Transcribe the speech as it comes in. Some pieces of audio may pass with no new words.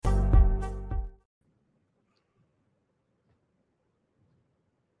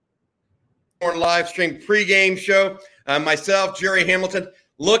Livestream pregame show. Myself, Jerry Hamilton.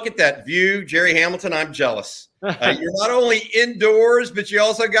 Look at that view, Jerry Hamilton. I'm jealous. You're not only indoors, but you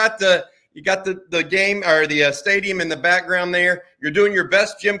also got the game or the stadium in the background there. You're doing your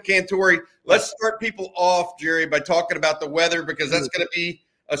best, Jim Cantori. Let's start people off, Jerry, by talking about the weather because that's going to be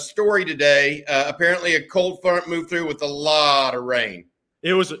a story today. Apparently, a cold front moved through with a lot of rain.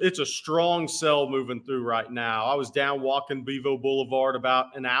 It's a strong cell moving through right now. I was down walking Bevo Boulevard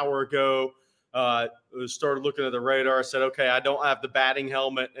about an hour ago. Started looking at the radar. I said, okay, I don't have the batting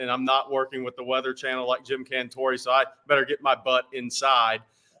helmet and I'm not working with the Weather Channel like Jim Cantori, so I better get my butt inside.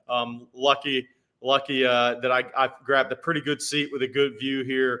 Lucky that I grabbed a pretty good seat with a good view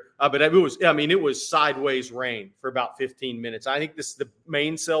here. But it was sideways rain for about 15 minutes. I think the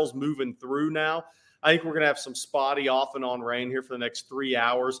main cell's moving through now. I think we're going to have some spotty off and on rain here for the next 3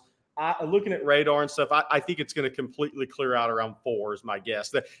 hours. Looking at radar and stuff, I think it's going to completely clear out around 4 is my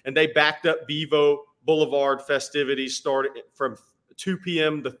guess. And they backed up Bevo Boulevard festivities started from 2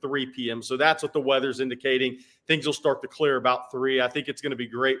 p.m. to 3 p.m. So that's what the weather's indicating. Things will start to clear about 3. I think it's going to be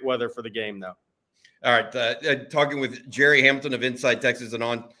great weather for the game, though. All right. Talking with Jerry Hamilton of Inside Texas and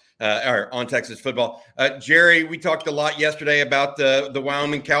on Texas football. Jerry, we talked a lot yesterday about the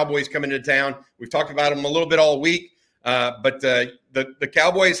Wyoming Cowboys coming to town. We've talked about them a little bit all week, but the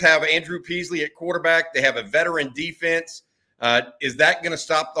Cowboys have Andrew Peasley at quarterback. They have a veteran defense. Is that going to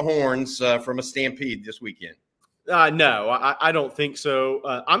stop the Horns from a stampede this weekend? No, I don't think so.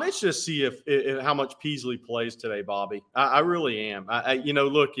 I'm anxious to see if how much Peasley plays today, Bobby. I really am.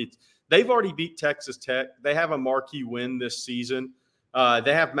 Look, they've already beat Texas Tech. They have a marquee win this season.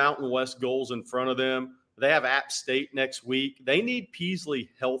 They have Mountain West goals in front of them. They have App State next week. They need Peasley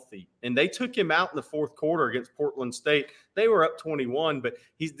healthy, and they took him out in the fourth quarter against Portland State. They were up 21, but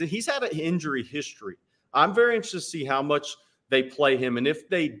he's had an injury history. I'm very interested to see how much they play him, and if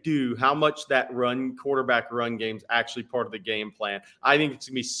they do, how much that quarterback run game is actually part of the game plan. I think it's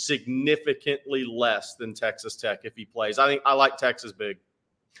going to be significantly less than Texas Tech if he plays. I like Texas big.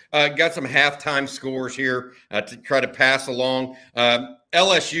 Got some halftime scores here to try to pass along.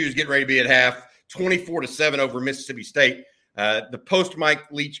 LSU is getting ready to be at half, 24-7 over Mississippi State. The post-Mike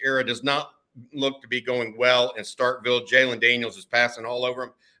Leach era does not look to be going well in Starkville. Jalen Daniels is passing all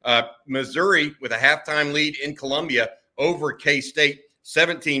over them. Missouri with a halftime lead in Columbia over K-State,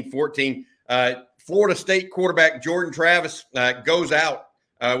 17-14. Florida State quarterback Jordan Travis goes out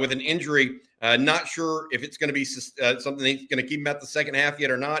with an injury. Not sure if it's going to be something that's going to keep him out the second half yet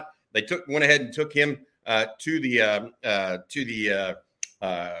or not. They went ahead and took him to the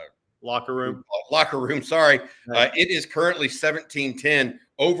locker room. Sorry. It is currently 17-10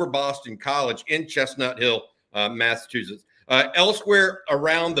 over Boston College in Chestnut Hill, Massachusetts. Elsewhere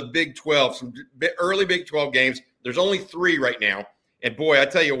around the Big 12, some early Big 12 games. There's only 3 right now. And, boy, I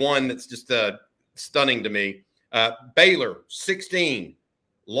tell you one that's just stunning to me. Baylor, 16.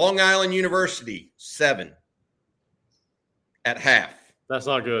 Long Island University, 7 at half. That's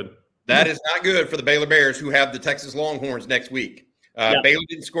not good. That is not good for the Baylor Bears, who have the Texas Longhorns next week. Baylor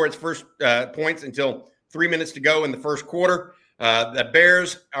didn't score its first points until 3 minutes to go in the first quarter. The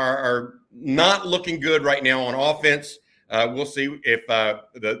Bears are not looking good right now on offense. We'll see if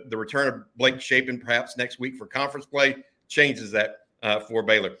the return of Blake Shapen perhaps next week for conference play changes that for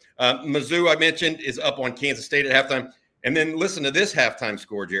Baylor. Mizzou, I mentioned, is up on Kansas State at halftime. And then listen to this halftime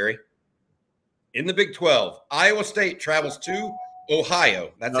score, Jerry. In the Big 12, Iowa State travels to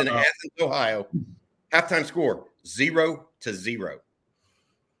Ohio. That's in Athens, Ohio. Halftime score, 0-0.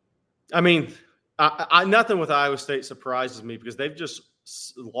 I mean, I nothing with Iowa State surprises me because they've just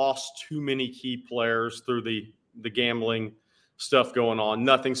lost too many key players through the gambling stuff going on.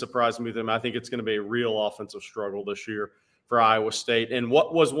 Nothing surprises me with them. I think it's going to be a real offensive struggle this year for Iowa State. And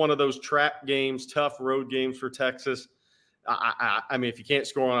what was one of those trap games, tough road games for Texas? I mean, if you can't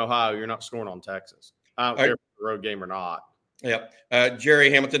score on Ohio, you're not scoring on Texas. I don't care if it's a road game or not. Yeah.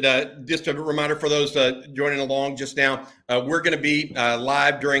 Jerry Hamilton, just a reminder for those joining along just now, we're going to be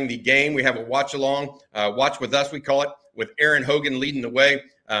live during the game. We have a watch along, watch with us, we call it, with Aaron Hogan leading the way.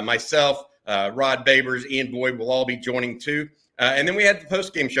 Myself, Rod Babers, Ian Boyd will all be joining too. And then we had the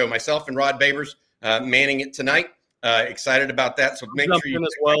post-game show, myself and Rod Babers manning it tonight. Excited about that. So make sure you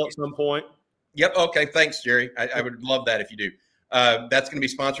as well at some point. Yep. Okay. Thanks, Jerry. I would love that if you do. That's going to be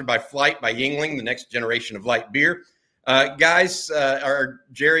sponsored by Flight by Yingling, the next generation of light beer. Guys, or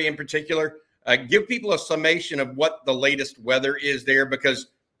Jerry in particular, give people a summation of what the latest weather is there, because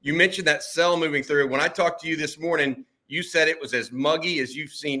you mentioned that cell moving through. When I talked to you this morning, you said it was as muggy as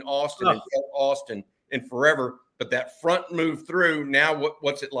you've seen Austin and Austin in forever. but that front move through. Now,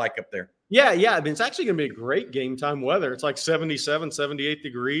 what's it like up there? Yeah. I mean, it's actually going to be a great game time weather. It's like 77, 78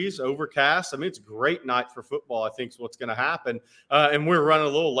 degrees, overcast. I mean, it's a great night for football, I think is what's going to happen. And we're running a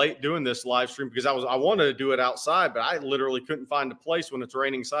little late doing this live stream because I wanted to do it outside, but I literally couldn't find a place when it's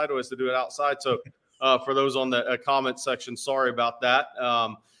raining sideways to do it outside. So for those on the comment section, sorry about that,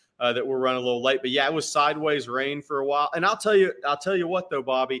 that we're running a little late. But yeah, it was sideways rain for a while. And I'll tell you what though,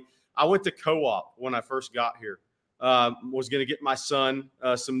 Bobby, I went to Co-op when I first got here. Was going to get my son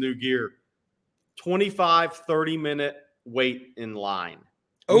some new gear. 25, 30-minute wait in line.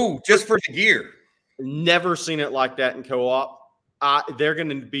 Oh, just for the gear. Never seen it like that in Co-op. They're going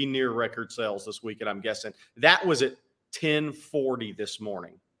to be near record sales this weekend, I'm guessing. That was at 10:40 this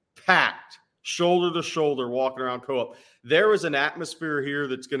morning. Packed, shoulder to shoulder, walking around Co-op. There is an atmosphere here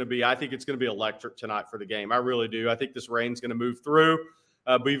that's going to be, I think it's going to be electric tonight for the game. I really do. I think this rain's going to move through.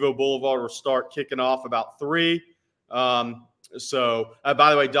 Bevo Boulevard will start kicking off about 3. So,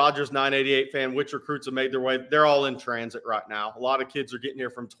 by the way, Dodgers 988 fan, which recruits have made their way? They're all in transit right now. A lot of kids are getting here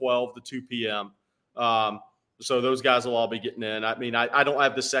from 12 to 2 p.m. So those guys will all be getting in. I mean, I don't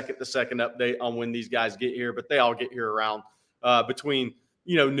have the second update on when these guys get here, but they all get here around between,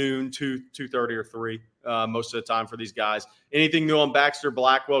 noon, 2:30 or 3 most of the time for these guys. Anything new on Baxter,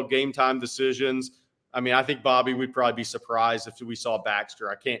 Blackwell, game time decisions? I mean, I think, Bobby, we'd probably be surprised if we saw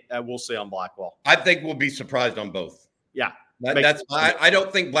Baxter. We'll see on Blackwell. I think we'll be surprised on both. Yeah. I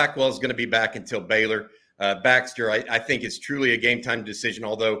don't think Blackwell is going to be back until Baylor. Baxter, I think it's truly a game time decision,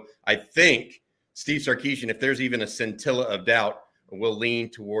 although I think Steve Sarkisian, if there's even a scintilla of doubt, will lean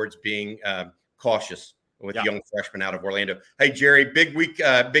towards being cautious with young freshmen out of Orlando. Hey, Jerry, big week,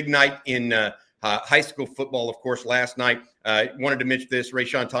 big night in high school football, of course, last night. Wanted to mention this,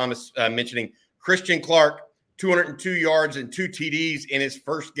 Rayshawn Thomas mentioning Christian Clark, 202 yards and 2 TDs in his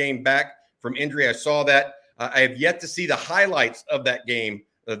first game back from injury. I saw that. I have yet to see the highlights of that game,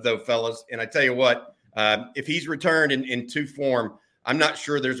 though, fellas. And I tell you what, if he's returned in 2 form, I'm not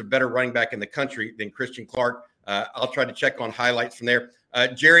sure there's a better running back in the country than Christian Clark. I'll try to check on highlights from there.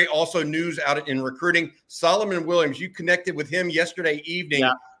 Jerry, also news out in recruiting. Solomon Williams, you connected with him yesterday evening,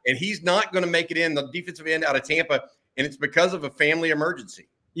 and he's not going to make it in, the defensive end out of Tampa, and it's because of a family emergency.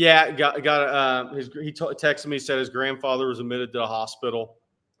 Yeah, he texted me, said his grandfather was admitted to the hospital.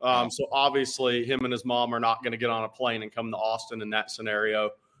 So obviously him and his mom are not going to get on a plane and come to Austin in that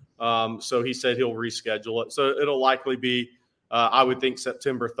scenario. So he said he'll reschedule it. So it'll likely be, I would think,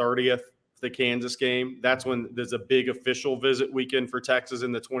 September 30th, the Kansas game. That's when there's a big official visit weekend for Texas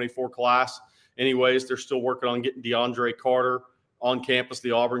in the 24 class. Anyways, they're still working on getting DeAndre Carter on campus,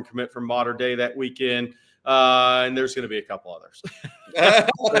 the Auburn commit from Mater Dei that weekend. And there's going to be a couple others.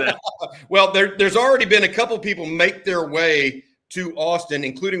 Well, there's already been a couple people make their way to Austin,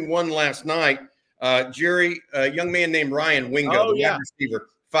 including one last night. Jerry, a young man named Ryan Wingo, wide receiver,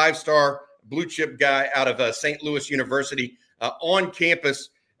 5-star blue chip guy out of St. Louis University, on campus.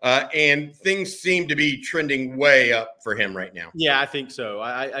 And things seem to be trending way up for him right now. Yeah, I think so.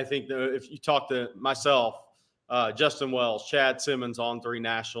 I think that if you talk to myself, Justin Wells, Chad Simmons on 3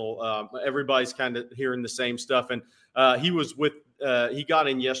 National, everybody's kind of hearing the same stuff. And he got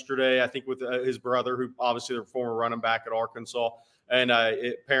in yesterday, I think, with his brother, who obviously the former running back at Arkansas. And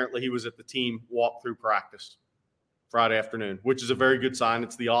apparently he was at the team walkthrough practice Friday afternoon, which is a very good sign.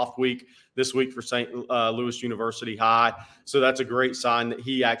 It's the off week this week for St. Louis University High. So that's a great sign that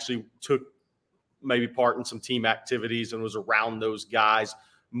he actually took maybe part in some team activities and was around those guys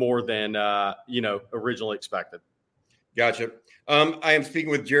more than, originally expected. Gotcha. I am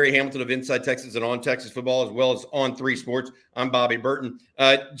speaking with Jerry Hamilton of Inside Texas and On Texas Football, as well as On 3 Sports. I'm Bobby Burton.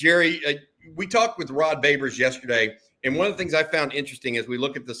 Jerry, we talked with Rod Babers yesterday, and one of the things I found interesting as we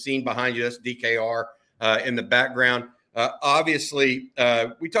look at the scene behind you, that's DKR in the background. Obviously,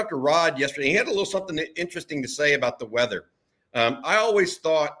 we talked to Rod yesterday. He had a little something interesting to say about the weather. I always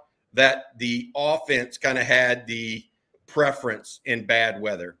thought that the offense kind of had the preference in bad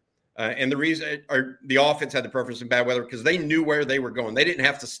weather. And the reason the offense had the preference in bad weather because they knew where they were going. They didn't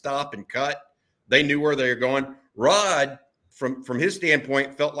have to stop and cut. They knew where they were going. Rod, from his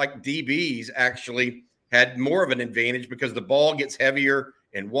standpoint, felt like DBs actually had more of an advantage because the ball gets heavier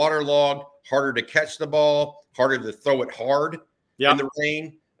and waterlogged, harder to catch the ball, harder to throw it hard in the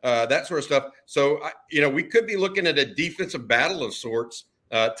rain, that sort of stuff. So, we could be looking at a defensive battle of sorts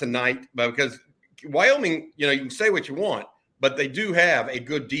tonight because Wyoming, you can say what you want, but they do have a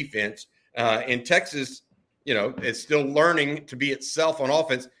good defense. And Texas, is still learning to be itself on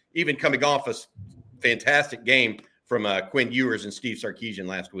offense, even coming off a fantastic game from Quinn Ewers and Steve Sarkisian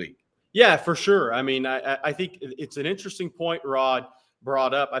last week. Yeah, for sure. I mean, I think it's an interesting point, Rod.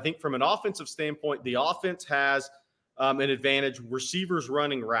 brought up. I think from an offensive standpoint, the offense has an advantage. Receivers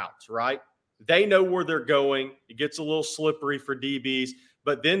running routes, right? They know where they're going. It gets a little slippery for DBs.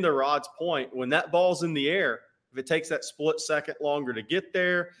 But then to Rod's point, when that ball's in the air, if it takes that split second longer to get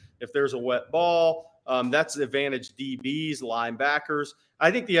there, if there's a wet ball, that's the advantage DBs, linebackers. I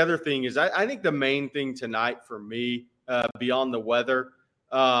think the other thing is I think the main thing tonight for me, beyond the weather,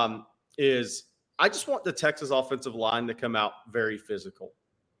 is I just want the Texas offensive line to come out very physical.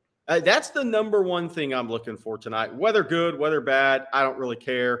 That's the number one thing I'm looking for tonight. Whether good, whether bad, I don't really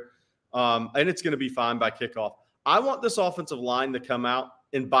care. And it's going to be fine by kickoff. I want this offensive line to come out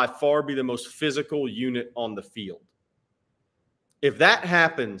and by far be the most physical unit on the field. If that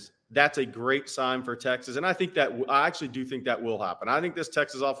happens, that's a great sign for Texas. And I actually do think that will happen. I think this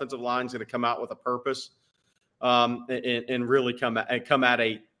Texas offensive line is going to come out with a purpose and really come at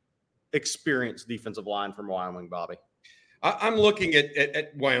a experienced defensive line from Wyoming, Bobby. I'm looking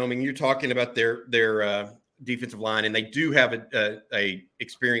at Wyoming. You're talking about their defensive line, and they do have a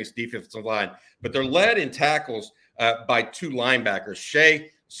experienced defensive line, but they're led in tackles by 2 linebackers.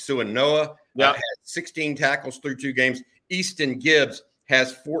 Shea Suanoa had 16 tackles through 2 games. Easton Gibbs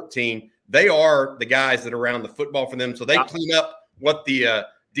has 14. They are the guys that are around the football for them, so they clean up what the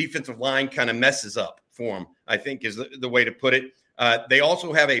defensive line kind of messes up for them, I think is the way to put it. They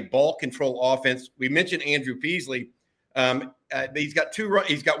also have a ball control offense. We mentioned Andrew Peasley. He's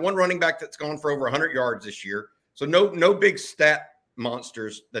got 1 running back that's gone for over 100 yards this year. So no big stat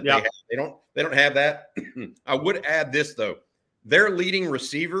monsters that they have. They don't have that. I would add this though. Their leading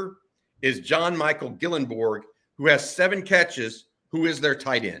receiver is John Michael Gillenborg, who has 7 catches, who is their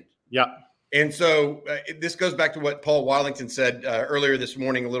tight end. Yeah. And so this goes back to what Paul Wellington said earlier this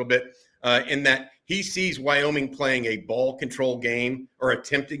morning a little bit, in that he sees Wyoming playing a ball control game or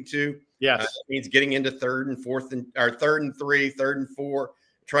attempting to. Yes. It means getting into 3rd and 3, 3rd and 4,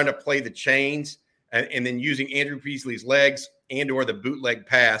 trying to play the chains and then using Andrew Peasley's legs and or the bootleg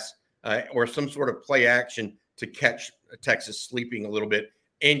pass or some sort of play action to catch Texas sleeping a little bit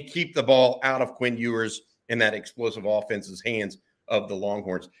and keep the ball out of Quinn Ewers in that explosive offense's hands of the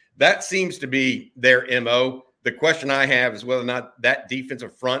Longhorns. That seems to be their MO. The question I have is whether or not that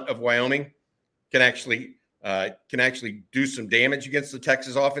defensive front of Wyoming can actually do some damage against the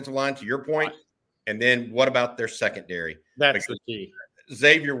Texas offensive line, to your point. And then what about their secondary? That's the key.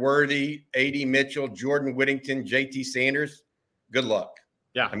 Xavier Worthy, A.D. Mitchell, Jordan Whittington, J.T. Sanders, good luck.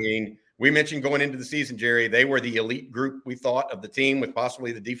 Yeah. I mean, we mentioned going into the season, Jerry, they were the elite group, we thought, of the team with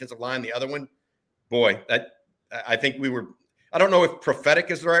possibly the defensive line, the other one. Boy, I think we were – I don't know if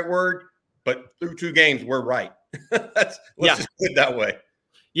prophetic is the right word, but through 2 games, we're right. Let's just put it that way.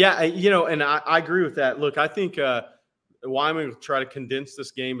 Yeah, and I agree with that. Look, I think Wyoming will try to condense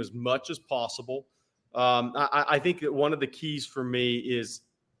this game as much as possible. I think that one of the keys for me is,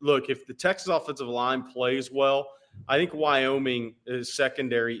 look, if the Texas offensive line plays well, I think Wyoming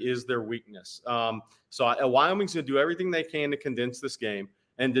secondary is their weakness. So Wyoming's going to do everything they can to condense this game.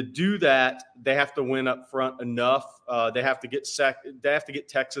 And to do that, they have to win up front enough. They have to get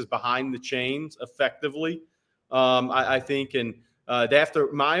Texas behind the chains effectively, I think. And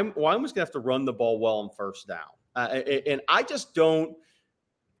Wyoming's going to have to run the ball well on first down. And I just don't.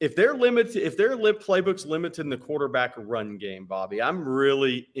 If their playbook's limited in the quarterback run game, Bobby, I'm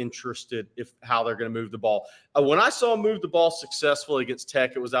really interested how they're going to move the ball. When I saw them move the ball successfully against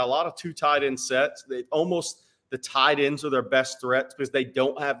Tech, it was a lot of 2 tight end sets. The tight ends are their best threats because they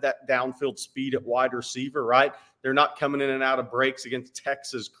don't have that downfield speed at wide receiver, right? They're not coming in and out of breaks against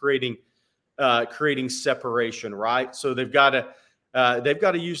Texas, creating separation, right? So they've got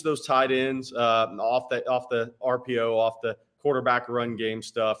to use those tight ends off the RPO, off the quarterback run game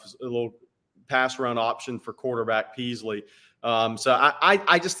stuff, a little pass run option for quarterback Peasley. So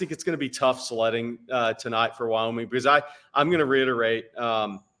I just think it's going to be tough sledding tonight for Wyoming because I'm going to reiterate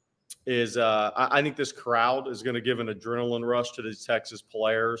I think this crowd is going to give an adrenaline rush to these Texas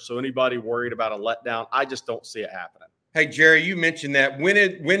players. So anybody worried about a letdown, I just don't see it happening. Hey, Jerry, you mentioned that when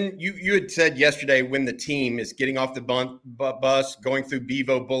you had said yesterday when the team is getting off the bus, going through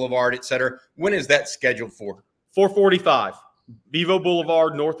Bevo Boulevard, et cetera, when is that scheduled for? 4:45. Bevo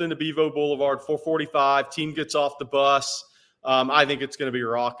Boulevard, north end of Bevo Boulevard, 4:45. Team gets off the bus. I think it's going to be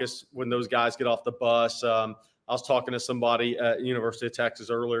raucous when those guys get off the bus. I was talking to somebody at University of Texas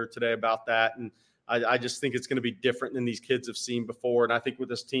earlier today about that, and I just think it's going to be different than these kids have seen before. And I think when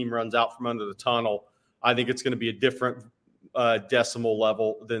this team runs out from under the tunnel, I think it's going to be a different decimal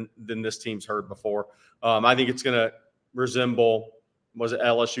level than this team's heard before. I think it's going to resemble, was it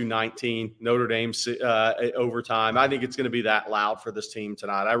LSU 19, Notre Dame overtime. I think it's going to be that loud for this team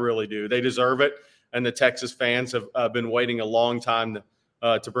tonight. I really do. They deserve it. and the Texas fans have been waiting a long time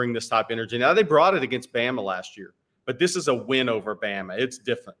to bring this type of energy. Now, they brought it against Bama last year, but this is a win over Bama. It's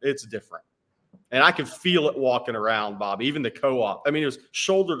different. It's different. And I could feel it walking around, Bob, even the co-op. I mean, it was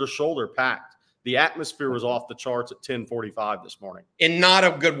shoulder to shoulder packed. The atmosphere was off the charts at 10:45 this morning. And not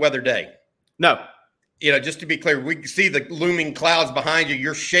a good weather day. No. Just to be clear, we can see the looming clouds behind you.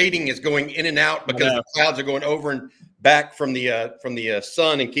 Your shading is going in and out because the clouds are going over and back from the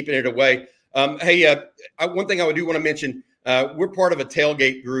sun and keeping it away. One thing I do want to mention, we're part of a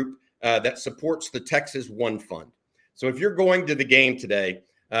tailgate group that supports the Texas One Fund. So if you're going to the game today,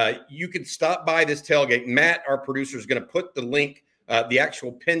 you can stop by this tailgate. Matt, our producer, is going to put the link, the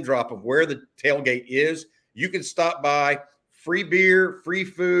actual pin drop of where the tailgate is. You can stop by, free beer, free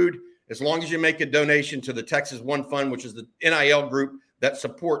food, as long as you make a donation to the Texas One Fund, which is the NIL group that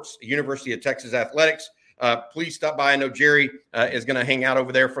supports the University of Texas athletics. Please stop by. I know Jerry is going to hang out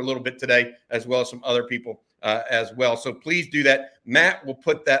over there for a little bit today, as well as some other people as well. So please do that. Matt will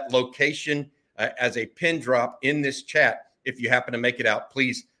put that location as a pin drop in this chat. If you happen to make it out,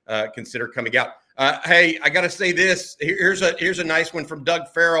 please consider coming out. Hey, I got to say this. Here's a nice one from Doug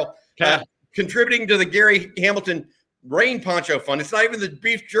Farrell, contributing to the Gary Hamilton Rain Poncho Fund. It's not even the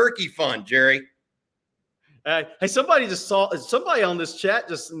beef jerky fund, Jerry. Hey, somebody on this chat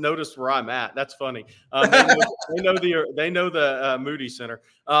just noticed where I'm at. That's funny. They know the Moody Center.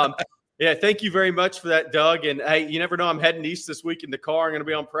 Yeah, thank you very much for that, Doug. And hey, you never know. I'm heading east this week in the car. I'm going to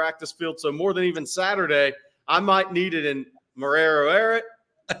be on practice field. So more than even Saturday, I might need it in Marrero Eric.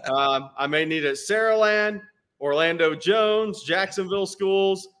 I may need it at Saraland, Orlando Jones, Jacksonville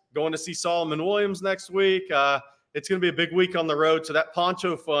schools, going to see Solomon Williams next week. It's going to be a big week on the road. So that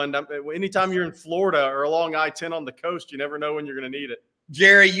Poncho Fund, anytime you're in Florida or along I-10 on the coast, you never know when you're going to need it.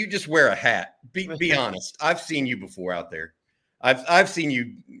 Jerry, you just wear a hat. Be honest. I've seen you before out there. I've seen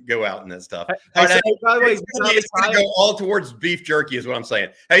you go out and that stuff. By the way, it's going to go all towards beef jerky is what I'm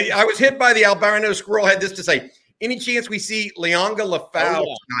saying. Hey, I was hit by the albino squirrel. Had this to say. Any chance we see Leonga Lafau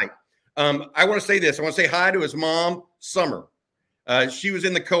tonight? I want to say this. I want to say hi to his mom, Summer. She was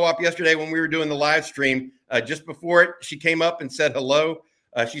in the co-op yesterday when we were doing the live stream. Just before it, she came up and said hello.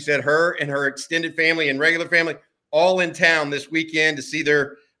 She said her and her extended family and regular family all in town this weekend to see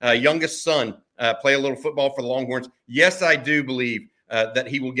their youngest son play a little football for the Longhorns. Yes, I do believe that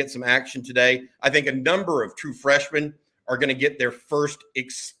he will get some action today. I think a number of true freshmen are going to get their first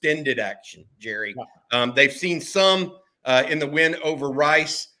extended action, Jerry. They've seen some in the win over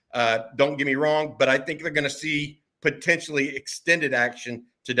Rice. Don't get me wrong, but I think they're going to see potentially extended action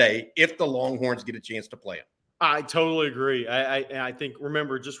today if the Longhorns get a chance to play it. I totally agree. I think,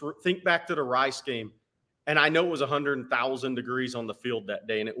 remember, think back to the Rice game. And I know it was 100,000 degrees on the field that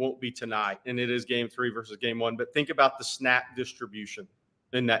day, and it won't be tonight. And it is game 3 versus game 1. But think about the snap distribution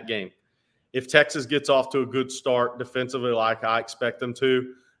in that game. If Texas gets off to a good start defensively, like I expect them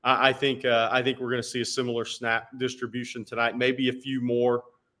to, I think we're going to see a similar snap distribution tonight. Maybe a few more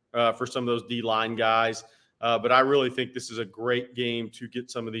for some of those D-line guys. But I really think this is a great game to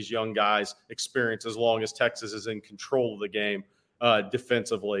get some of these young guys experience as long as Texas is in control of the game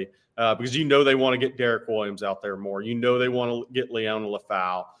defensively. Because they want to get Derek Williams out there more. They want to get Leon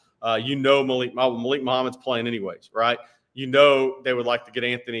Lafau. Malik Muhammad's playing anyways, right? They would like to get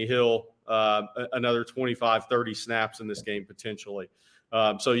Anthony Hill another 25, 30 snaps in this game potentially.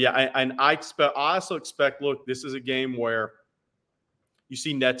 I also expect, look, this is a game where you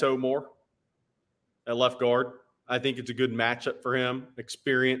see Neto more at left guard. I think it's a good matchup for him.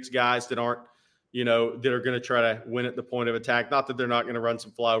 Experienced guys that aren't, that are going to try to win at the point of attack. Not that they're not going to run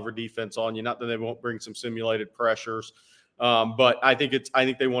some flyover defense on you. Not that they won't bring some simulated pressures. But I think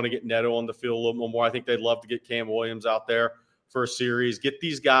they want to get Neto on the field a little more. I think they'd love to get Cam Williams out there for a series. Get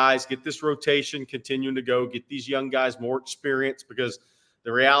these guys, get this rotation continuing to go. Get these young guys more experience, because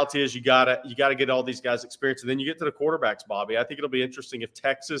the reality is you gotta get all these guys experience. And then you get to the quarterbacks, Bobby. I think it'll be interesting if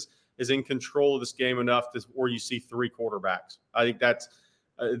Texas is in control of this game enough where you see 3 quarterbacks. I think that's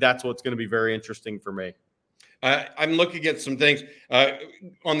what's going to be very interesting for me. I'm looking at some things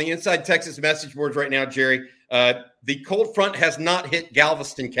on the Inside Texas message boards right now, Jerry. The cold front has not hit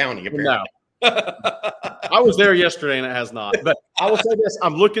Galveston County, apparently. No. I was there yesterday, and it has not. But I will say this.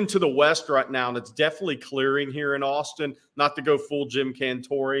 I'm looking to the west right now, and it's definitely clearing here in Austin. Not to go full Jim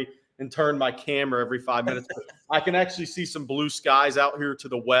Cantori and turn my camera every 5 minutes. But I can actually see some blue skies out here to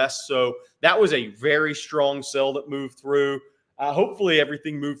the west. So that was a very strong cell that moved through. Hopefully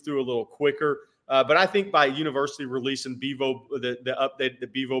everything moved through a little quicker. But I think by University releasing Bevo, the update, the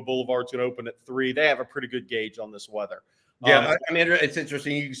Bevo Boulevard's going to open at 3. They have a pretty good gauge on this weather. Yeah, it's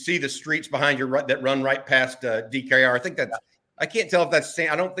interesting. You can see the streets behind you that run right past DKR. I I can't tell if that's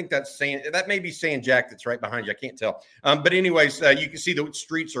I don't think that's that may be Sand Jack that's right behind you. I can't tell. But anyways, you can see the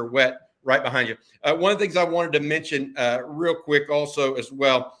streets are wet right behind you. One of the things I wanted to mention real quick also as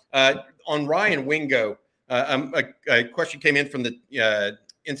well, on Ryan Wingo, a question came in from the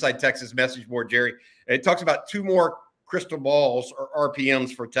Inside Texas message board, Jerry. It talks about 2 more crystal balls or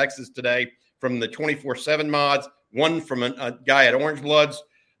RPMs for Texas today from the 24/7 mods, one from a guy at Orange Bloods.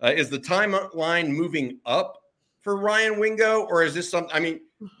 Is the timeline moving up for Ryan Wingo, or is this something? I mean,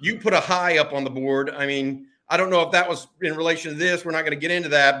 you put a high up on the board. I mean, I don't know if that was in relation to this. We're not going to get into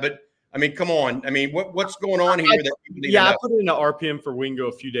that, but I mean, come on. I mean, what's going on here? I put in an RPM for Wingo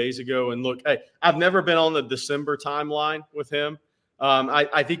a few days ago, and look, hey, I've never been on the December timeline with him.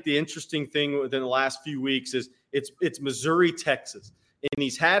 I think the interesting thing within the last few weeks is it's Missouri, Texas, and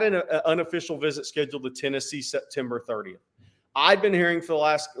he's had an unofficial visit scheduled to Tennessee September 30th. I've been hearing for the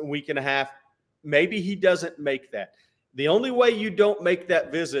last week and a half, maybe he doesn't make that. The only way you don't make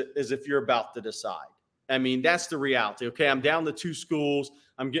that visit is if you're about to decide. I mean, that's the reality. Okay, I'm down to 2 schools.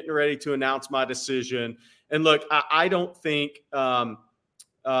 I'm getting ready to announce my decision. And look, I don't think you're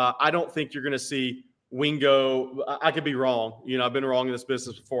going to see Wingo. I could be wrong. You know, I've been wrong in this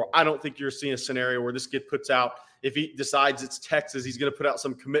business before. I don't think you're seeing a scenario where this kid puts out, if he decides it's Texas, he's going to put out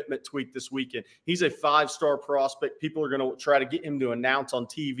some commitment tweet this weekend. He's a 5-star prospect. People are going to try to get him to announce on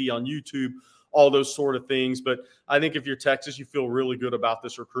TV, on YouTube, all those sort of things. But I think if you're Texas, you feel really good about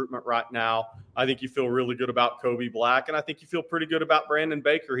this recruitment right now. I think you feel really good about Kobe Black, and I think you feel pretty good about Brandon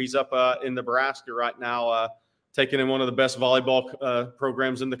Baker. He's up in Nebraska right now, taking in one of the best volleyball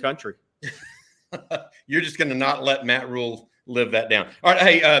programs in the country. You're just going to not let Matt Rule live that down. All right,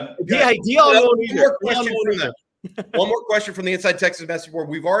 hey, Dion won't either. One more question from the Inside Texas message board.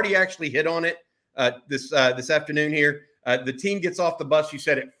 We've already actually hit on it this afternoon here. The team gets off the bus, you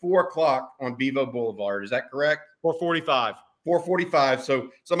said, at 4:00 on Bevo Boulevard. Is that correct? 4:45. 4:45. So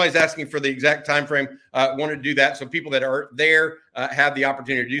somebody's asking for the exact time frame. Wanted to do that so people that are there have the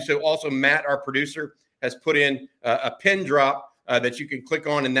opportunity to do so. Also, Matt, our producer, has put in a pin drop that you can click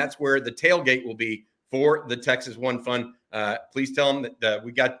on, and that's where the tailgate will be for the Texas One Fun. Please tell them that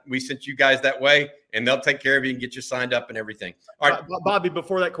we sent you guys that way, and they'll take care of you and get you signed up and everything. All right, Bobby,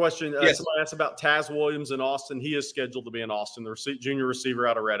 before that question, yes. Somebody asked about Taz Williams in Austin. He is scheduled to be in Austin, the junior receiver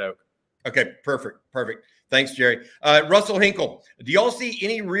out of Red Oak. Okay, perfect. Thanks, Jerry. Russell Hinkle, do y'all see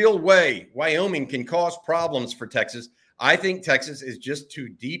any real way Wyoming can cause problems for Texas? I think Texas is just too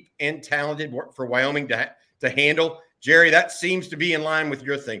deep and talented for Wyoming to handle. Jerry, that seems to be in line with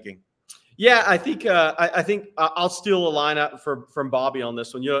your thinking. Yeah, I think I'll steal a line out from Bobby on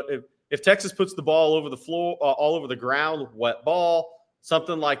this one. You know, if Texas puts the ball over the floor, all over the ground, wet ball,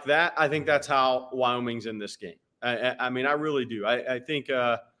 something like that, I think that's how Wyoming's in this game. I mean, I really do. I think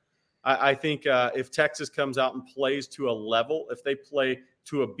if Texas comes out and plays to a level, if they play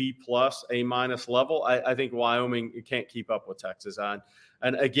to a B+, A- level, I think Wyoming can't keep up with Texas.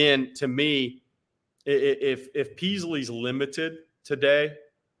 And again, to me, if Peasley's limited today,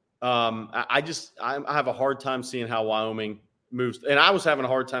 I have a hard time seeing how Wyoming moves. And I was having a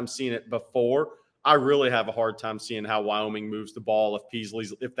hard time seeing it before. I really have a hard time seeing how Wyoming moves the ball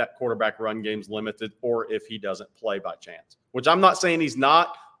if that quarterback run game's limited, or if he doesn't play by chance, which I'm not saying he's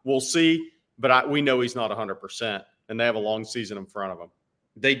not. We'll see, but we know he's not 100%, and they have a long season in front of them.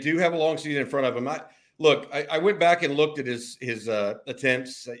 They do have a long season in front of them. I went back and looked at his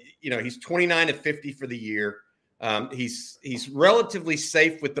attempts. You know, he's 29 of 50 for the year. He's relatively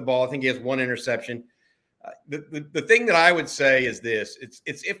safe with the ball. I think he has 1 interception. The thing that I would say is this: it's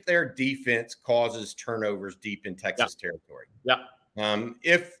if their defense causes turnovers deep in Texas territory. Yeah.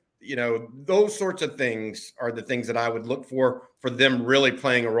 If you know, those sorts of things are the things that I would look for them really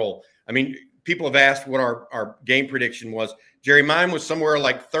playing a role. I mean, people have asked what our game prediction was. Jerry, mine was somewhere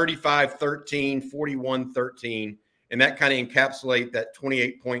like 35-13, 41-13, and that kind of encapsulate that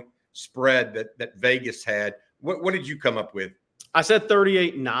 28-point spread that Vegas had. What did you come up with? I said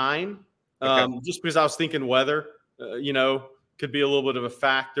 38-9, okay. Just because I was thinking weather, could be a little bit of a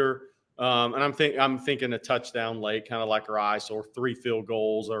factor. And I'm thinking a touchdown late, kind of like Rice, or 3 field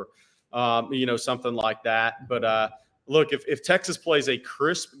goals, or something like that. But look, if Texas plays a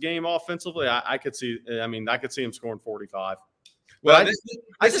crisp game offensively, I could see him scoring 45. Well, this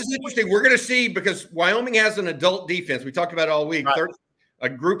is interesting. We're going to see, because Wyoming has an adult defense. We talked about it all week. Right. A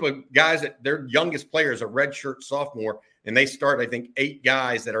group of guys that their youngest player is a redshirt sophomore, and they start, I think, 8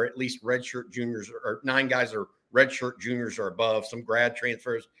 guys that are at least redshirt juniors, or 9 guys are redshirt juniors or above, some grad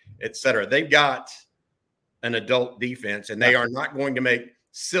transfers, et cetera. They've got an adult defense, and they are not going to make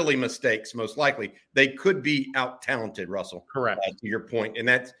silly mistakes, most likely. They could be out-talented, Russell. Correct. To your point. And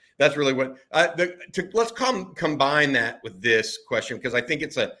that's really what let's combine that with this question, because I think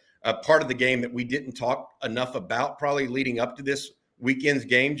it's a part of the game that we didn't talk enough about probably leading up to this weekend's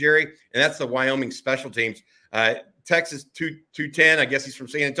game, Jerry, and that's the Wyoming special teams. Texas 210. I guess he's from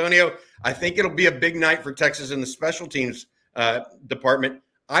San Antonio. I think it'll be a big night for Texas in the special teams department.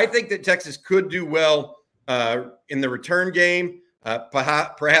 I think that Texas could do well in the return game,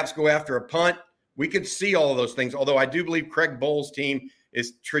 perhaps go after a punt. We could see all of those things, although I do believe Craig Bohl's team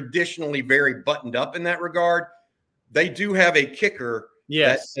is traditionally very buttoned up in that regard. They do have a kicker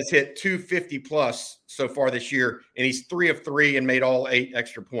that has hit 250 plus so far this year, and he's 3 of 3 and made all 8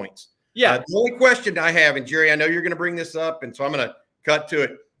 extra points. Yeah. The only question I have, and Jerry, I know you're going to bring this up, and so I'm going to cut to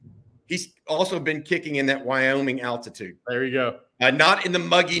it. He's also been kicking in that Wyoming altitude. There you go. Not in the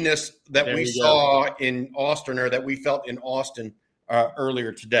mugginess that we saw in Austin, or that we felt in Austin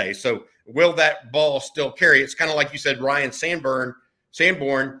earlier today. So will that ball still carry? It's kind of like you said, Ryan Sanborn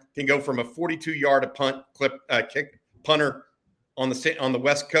can go from a 42-yard punt kick punter on the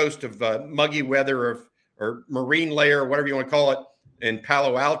west coast of muggy weather or marine layer, or whatever you want to call it, in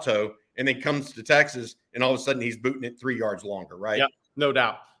Palo Alto, and then comes to Texas, and all of a sudden he's booting it 3 yards longer, right? Yeah, no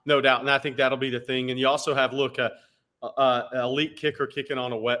doubt. And I think that'll be the thing. And you also have an elite kicker kicking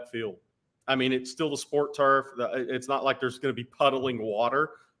on a wet field. I mean, it's still the sport turf. It's not like there's going to be puddling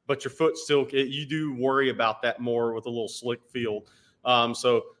water, but your foot still, you do worry about that more with a little slick field.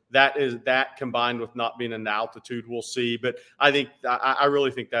 So that combined with not being in the altitude, we'll see. But I really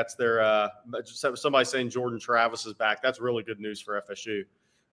think that's their somebody saying Jordan Travis is back. That's really good news for FSU.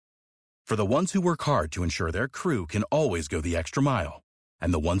 For the ones who work hard to ensure their crew can always go the extra mile,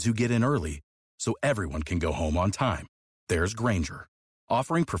 and the ones who get in early so everyone can go home on time, there's Grainger,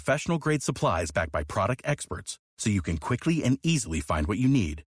 offering professional-grade supplies backed by product experts so you can quickly and easily find what you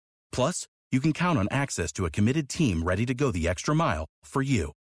need. Plus, you can count on access to a committed team ready to go the extra mile for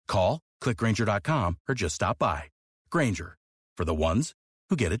you. Call, click Grainger.com, or just stop by. Grainger, for the ones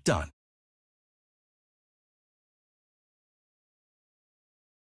who get it done.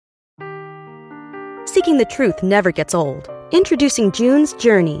 Seeking the truth never gets old. Introducing June's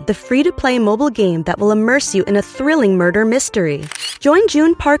Journey, the free-to-play mobile game that will immerse you in a thrilling murder mystery. Join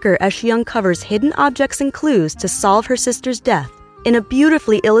June Parker as she uncovers hidden objects and clues to solve her sister's death in a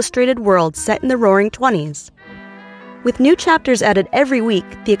beautifully illustrated world set in the Roaring '20s. With new chapters added every week,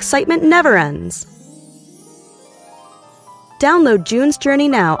 the excitement never ends. Download June's Journey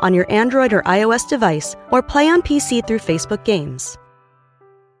now on your Android or iOS device, or play on PC through Facebook Games.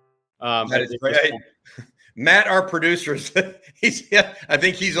 That is great. Matt, our producer, I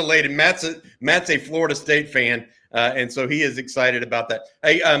think he's elated. Matt's a Florida State fan, and so he is excited about that.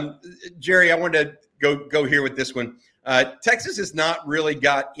 Hey, Jerry, I wanted to go here with this one. Texas has not really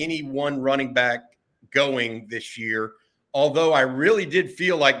got any one running back going this year, although I really did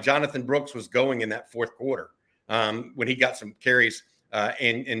feel like Jonathan Brooks was going in that fourth quarter when he got some carries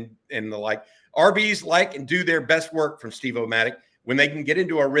and the like. RBs like and do their best work from Steve O'Matic when they can get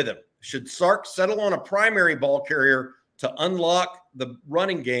into a rhythm. Should Sark settle on a primary ball carrier to unlock the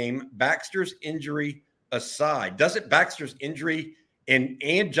running game, Baxter's injury aside? Doesn't Baxter's injury and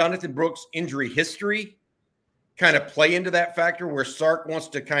Jonathan Brooks' injury history kind of play into that factor where Sark wants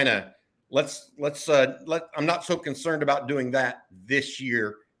to kind of I'm not so concerned about doing that this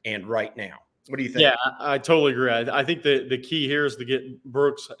year and right now. What do you think? Yeah, I totally agree. I think the key here is to get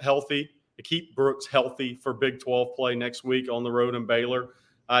Brooks healthy, to keep Brooks healthy for Big 12 play next week on the road in Baylor.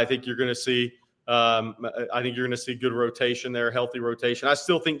 I think you're going to see good rotation there, healthy rotation. I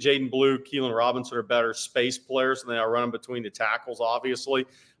still think Jaden Blue, Keelan Robinson are better space players than they are running between the tackles, obviously.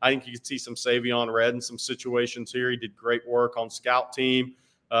 I think you can see some Savion Red in some situations here. He did great work on scout team.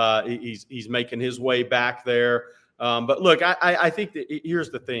 He's making his way back there. But look, I think that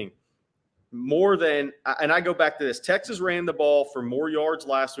here's the thing. I go back to this. Texas ran the ball for more yards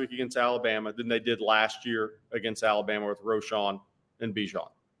last week against Alabama than they did last year against Alabama with Roschon and Bijan.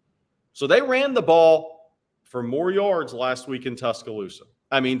 So they ran the ball for more yards last week in Tuscaloosa.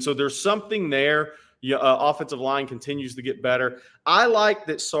 I mean, so there's something there. Offensive line continues to get better. I like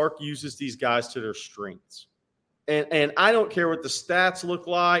that Sark uses these guys to their strengths. And I don't care what the stats look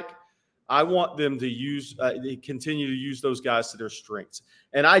like. I want them to continue to use those guys to their strengths.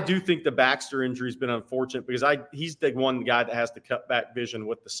 And I do think the Baxter injury has been unfortunate because he's the one guy that has to cut back vision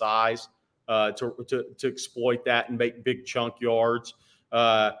with the size to exploit that and make big chunk yards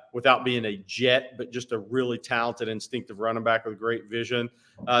without being a jet, but just a really talented, instinctive running back with great vision.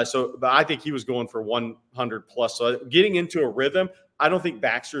 But I think he was going for 100 plus. So getting into a rhythm, I don't think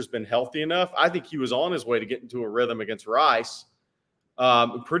Baxter's been healthy enough. I think he was on his way to get into a rhythm against Rice.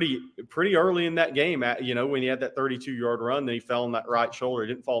 pretty early in that game. When he had that 32-yard run, then he fell on that right shoulder. He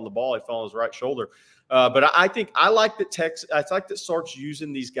didn't fall on the ball; he fell on his right shoulder. But I think I like that I like that Sark's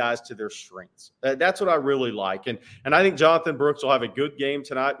using these guys to their strengths. That's what I really like, and I think Jonathan Brooks will have a good game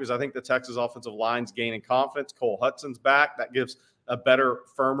tonight because I think the Texas offensive line's gaining confidence. Cole Hudson's back; that gives a better,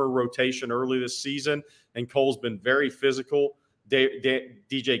 firmer rotation early this season. And Cole's been very physical.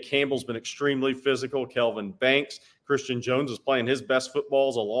 DJ Campbell's been extremely physical. Kelvin Banks, Christian Jones is playing his best football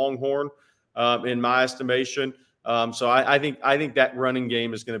as a Longhorn, in my estimation. So I think that running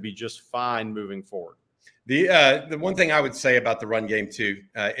game is going to be just fine moving forward. The one thing I would say about the run game too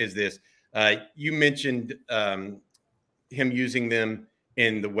is this: you mentioned him using them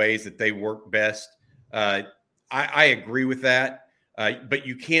in the ways that they work best. I agree with that, but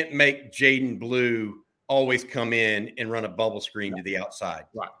you can't make Jaden Blue always come in and run a bubble screen to the outside.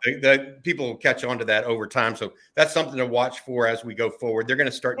 Right. The people will catch on to that over time. So that's something to watch for as we go forward. They're going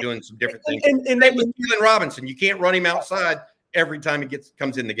to start doing some different things. And Keelan Robinson, you can't run him outside every time he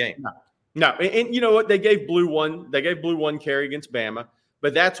comes in the game. No. And you know what? They gave Blue one carry against Bama,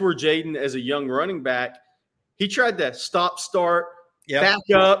 but that's where Jaden, as a young running back, he tried to start, back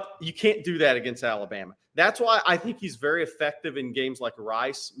up. You can't do that against Alabama. That's why I think he's very effective in games like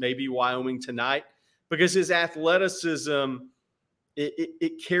Rice, maybe Wyoming tonight, because his athleticism,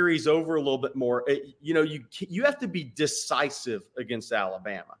 it carries over a little bit more. You have to be decisive against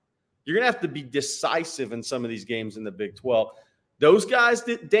Alabama. You're going to have to be decisive in some of these games in the Big 12. Those guys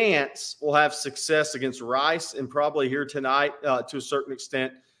that dance will have success against Rice and probably here tonight to a certain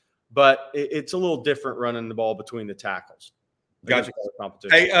extent, but it's a little different running the ball between the tackles. Gotcha.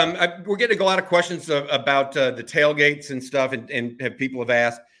 Hey, we're getting a lot of questions about the tailgates and stuff, and people have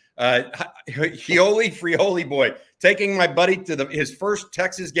asked. Frioli boy, taking my buddy to his first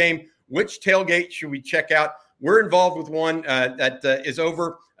Texas game. Which tailgate should we check out? We're involved with one that is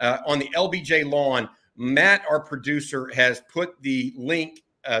over on the LBJ lawn. Matt, our producer, has put the link,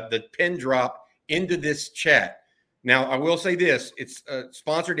 the pin drop, into this chat. Now, I will say this. It's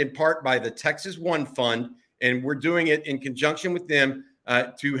sponsored in part by the Texas One Fund, and we're doing it in conjunction with them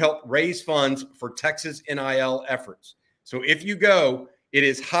to help raise funds for Texas NIL efforts. So if you go, it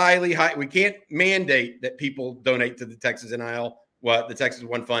is highly high. We can't mandate that people donate to the Texas NIL, the Texas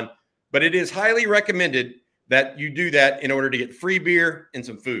One Fund, but it is highly recommended that you do that in order to get free beer and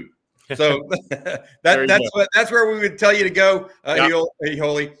some food. So that's where we would tell you to go,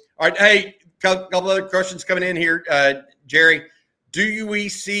 Holy. All right, hey, couple other questions coming in here, Jerry. Do we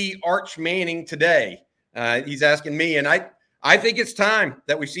see Arch Manning today? He's asking me, and I think it's time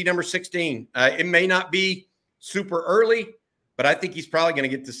that we see number 16. It may not be super early, but I think he's probably going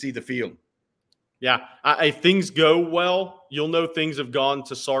to get to see the field. Yeah, if things go well, you'll know things have gone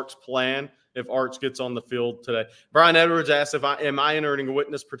to Sark's plan if Arch gets on the field today. Brian Edwards asked am I entering a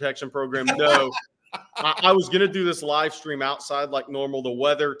witness protection program? No. I was going to do this live stream outside like normal. The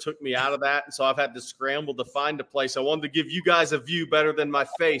weather took me out of that, and so I've had to scramble to find a place. I wanted to give you guys a view better than my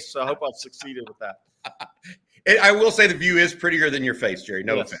face, so I hope I've succeeded with that. I will say the view is prettier than your face, Jerry.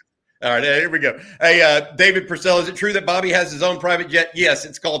 No offense. All right, here we go. Hey, David Purcell, is it true that Bobby has his own private jet? Yes,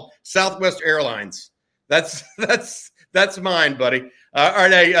 it's called Southwest Airlines. That's mine, buddy. All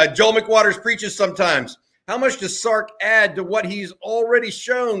right, hey, Joel McWaters preaches sometimes. How much does Sark add to what he's already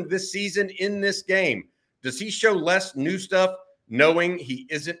shown this season in this game? Does he show less new stuff knowing he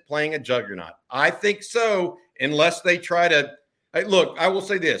isn't playing a juggernaut? I think so, unless they try to look, I will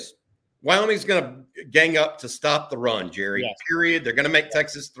say this. Wyoming's going to gang up to stop the run, Jerry, period. They're going to make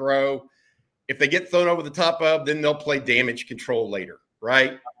Texas throw. If they get thrown over the top of, then they'll play damage control later,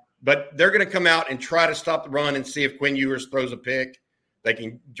 right? But they're going to come out and try to stop the run and see if Quinn Ewers throws a pick. They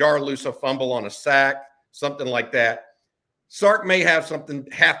can jar loose a fumble on a sack, something like that. Sark may have something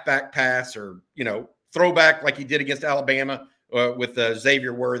halfback pass or, throwback like he did against Alabama with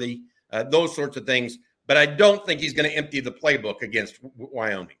Xavier Worthy, those sorts of things. But I don't think he's going to empty the playbook against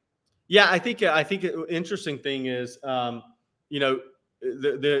Wyoming. Yeah, I think an interesting thing is, the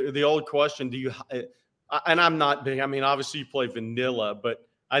old question, do you – and I'm not big. I mean, obviously you play vanilla, but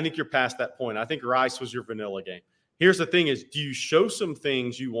I think you're past that point. I think Rice was your vanilla game. Here's the thing is, do you show some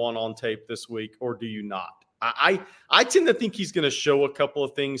things you want on tape this week or do you not? I tend to think he's going to show a couple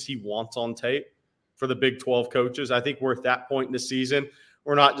of things he wants on tape for the Big 12 coaches. I think we're at that point in the season.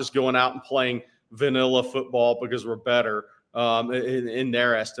 We're not just going out and playing vanilla football because we're better in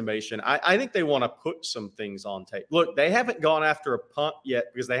their estimation. I think they want to put some things on tape. Look, they haven't gone after a punt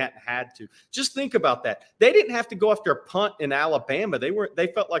yet because they hadn't had to. Just think about that. They didn't have to go after a punt in Alabama. They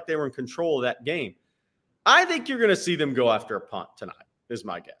felt like they were in control of that game. I think you're going to see them go after a punt tonight, is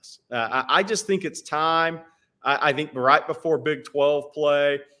my guess. I just think it's time. I think right before Big 12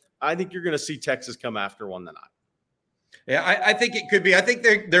 play, I think you're going to see Texas come after one tonight. Yeah, I think it could be. I think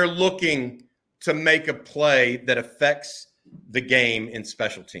they're looking to make a play that affects the game in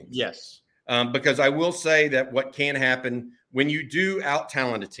special teams. Yes. Because I will say that what can happen when you do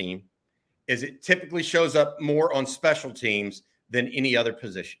out-talent a team is it typically shows up more on special teams than any other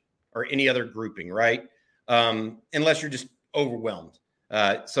position or any other grouping, right? Unless you're just overwhelmed.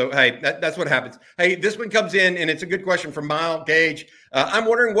 So, hey, that's what happens. Hey, this one comes in, and it's a good question from Mile Gage. I'm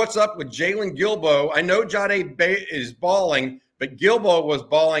wondering what's up with Jalen Gilbo. I know Jade is balling, but Gilbo was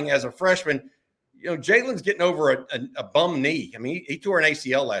balling as a freshman. You know, Jalen's getting over a bum knee. I mean, he tore an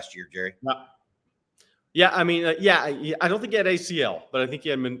ACL last year, Jerry. Yeah, I mean, I don't think he had ACL, but I think he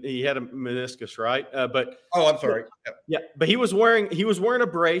had a meniscus, right? I'm sorry. Yeah, but he was wearing a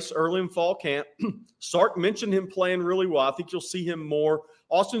brace early in fall camp. Sark mentioned him playing really well. I think you'll see him more.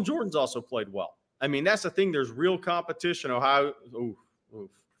 Austin Jordan's also played well. I mean, that's the thing. There's real competition. Ohio,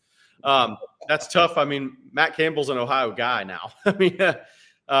 that's tough. I mean, Matt Campbell's an Ohio guy now. I mean,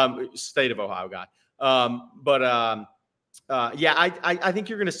 state of Ohio guy. I think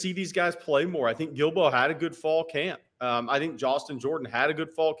you're going to see these guys play more. I think Gilbo had a good fall camp. I think Justin Jordan had a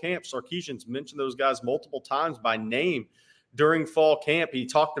good fall camp. Sarkisian's mentioned those guys multiple times by name during fall camp. He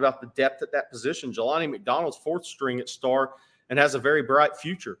talked about the depth at that position. Jelani McDonald's fourth string at star and has a very bright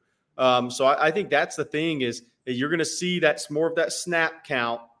future. So I think that's the thing is that you're going to see that's more of that snap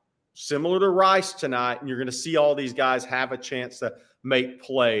count, similar to Rice tonight, and you're going to see all these guys have a chance to make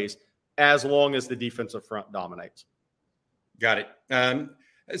plays as long as the defensive front dominates. Got it.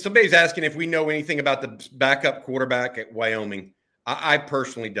 Somebody's asking if we know anything about the backup quarterback at Wyoming. I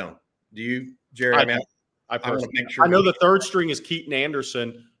personally don't. Do you, Jerry? I personally make sure. I know the third string is Keaton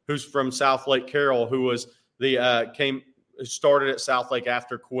Anderson, who's from South Lake Carroll, who was started at South Lake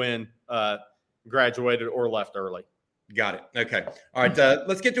after Quinn graduated or left early. Got it. Okay. All right.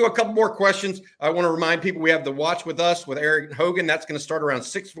 Let's get to a couple more questions. I want to remind people we have the Watch with Us with Eric Hogan. That's going to start around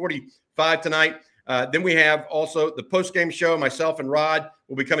 6:45 tonight. Then we have also the post-game show. Myself and Rod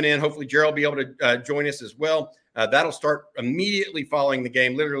will be coming in. Hopefully, Gerald will be able to join us as well. That'll start immediately following the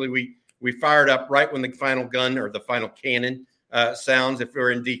game. Literally, we fired up right when the final gun or the final cannon sounds if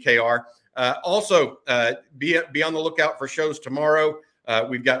we're in DKR. Also, be on the lookout for shows tomorrow.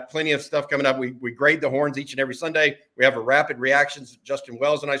 We've got plenty of stuff coming up. We grade the horns each and every Sunday. We have a rapid reactions, Justin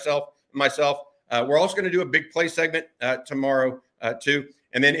Wells and myself. We're also going to do a big play segment tomorrow, too.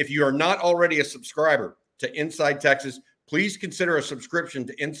 And then if you are not already a subscriber to Inside Texas, please consider a subscription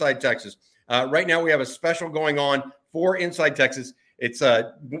to Inside Texas. Right now, we have a special going on for Inside Texas. It's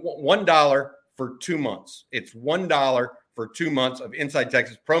 $1 for 2 months. It's $1 for 2 months of Inside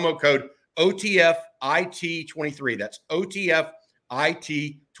Texas. Promo code OTFIT23. That's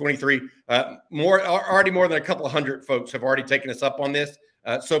OTFIT23. Already more than a couple of hundred folks have already taken us up on this.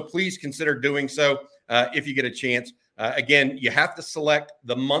 So please consider doing so if you get a chance. Again, you have to select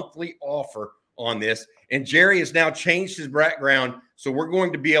the monthly offer on this. And Jerry has now changed his background, so we're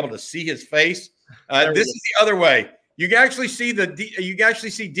going to be able to see his face. This is the other way. You can actually see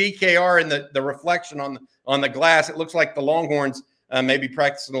DKR in the reflection on the glass. It looks like the Longhorns maybe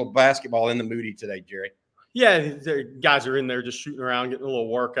practicing a little basketball in the Moody today, Jerry. Yeah, the guys are in there just shooting around, getting a little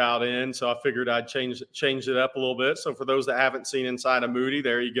workout in. So I figured I'd change it up a little bit. So for those that haven't seen inside of Moody,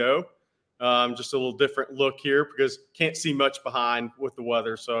 there you go. Just a little different look here because can't see much behind with the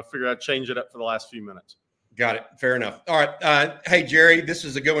weather. So I figured I'd change it up for the last few minutes. Got it. Fair enough. All right. Hey, Jerry, this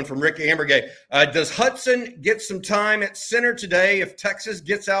is a good one from Rick Ambergay. Does Hudson get some time at center today if Texas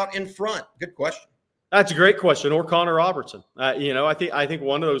gets out in front? Good question. That's a great question. Or Connor Robertson. I think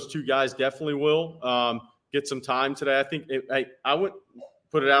one of those two guys definitely will get some time today. I wouldn't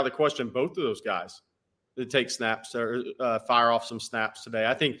put it out of the question. Both of those guys to take snaps or fire off some snaps today.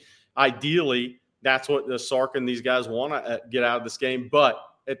 I think ideally that's what the Sark and these guys want to get out of this game. But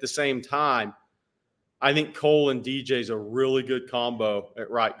at the same time, I think Cole and DJ is a really good combo at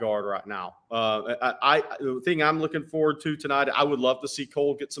right guard right now. The thing I'm looking forward to tonight, I would love to see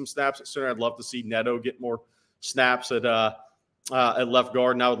Cole get some snaps at center. I'd love to see Neto get more snaps at left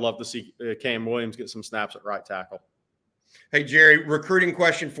guard, and I would love to see Cam Williams get some snaps at right tackle. Hey, Jerry, recruiting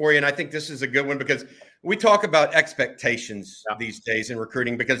question for you, and I think this is a good one because we talk about expectations these days in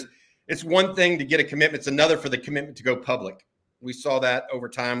recruiting because it's one thing to get a commitment. It's another for the commitment to go public. We saw that over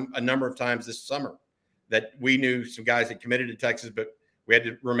time a number of times this summer that we knew some guys had committed to Texas, but we had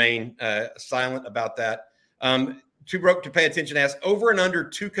to remain silent about that. Too Broke to Pay Attention asks, over and under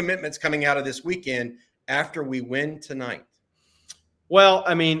 2 commitments coming out of this weekend after we win tonight. Well,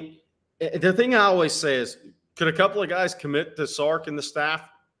 I mean, the thing I always say is, could a couple of guys commit to Sark and the staff?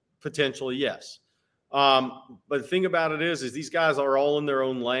 Potentially, yes. But the thing about it is these guys are all in their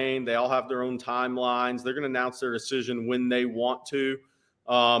own lane. They all have their own timelines. They're going to announce their decision when they want to.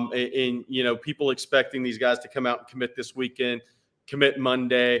 And people expecting these guys to come out and commit this weekend, commit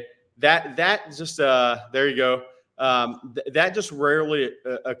Monday. That just there you go. That just rarely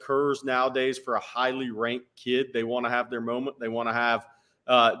occurs nowadays for a highly ranked kid. They want to have their moment. They want to have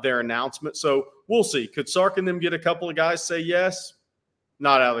their announcement. So we'll see. Could Sark and them get a couple of guys say yes?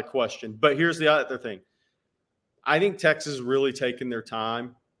 Not out of the question. But here's the other thing. I think Texas is really taking their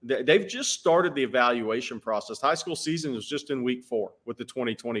time. They've just started the evaluation process. High school season was just in week 4 with the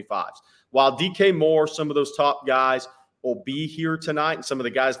 2025s. While DK Moore, some of those top guys will be here tonight, and some of the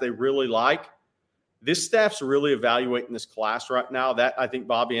guys they really like, this staff's really evaluating this class right now. That I think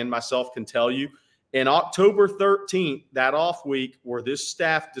Bobby and myself can tell you. In October 13th, that off week where this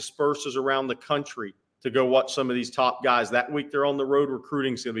staff disperses around the country to go watch some of these top guys, that week they're on the road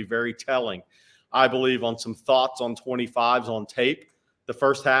recruiting is going to be very telling, I believe, on some thoughts on 25s on tape. The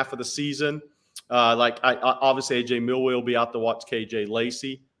first half of the season, obviously AJ Milway will be out to watch KJ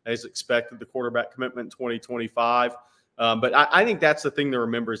Lacey as expected, the quarterback commitment in 2025. But I think that's the thing to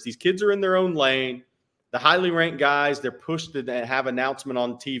remember is these kids are in their own lane. The highly ranked guys, they're pushed to have announcement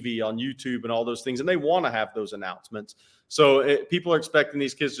on TV, on YouTube, and all those things, and they want to have those announcements. So people are expecting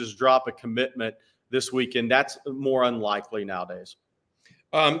these kids to just drop a commitment this weekend. That's more unlikely nowadays.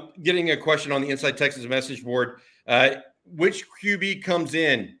 Getting a question on the Inside Texas message board. Which QB comes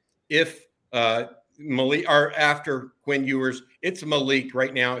in if Malik or after Quinn Ewers? It's Malik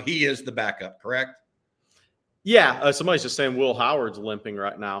right now. He is the backup, correct? Yeah. Somebody's just saying Will Howard's limping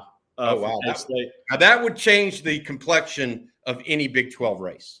right now. Oh, wow. Now that would change the complexion of any Big 12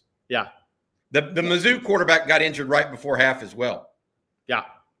 race. Yeah. The Mizzou quarterback got injured right before half as well. Yeah.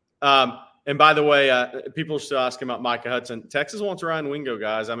 And by the way, people are still asking about Micah Hudson. Texas wants Ryan Wingo,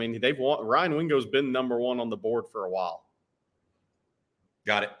 guys. I mean, Ryan Wingo's been number 1 on the board for a while.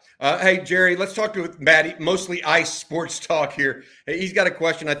 Got it. Hey, Jerry, let's talk to Maddie, mostly ice sports talk here. Hey, he's got a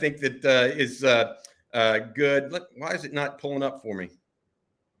question I think that is good. Why is it not pulling up for me?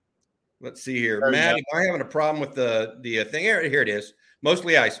 Let's see here. Maddie, am I having a problem with the thing? Here it is.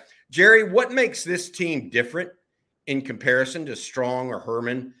 Mostly ice. Jerry, what makes this team different in comparison to Strong or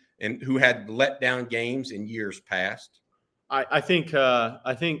Herman, and who had let down games in years past? I think a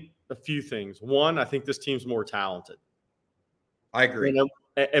few things. One, I think this team's more talented. I agree.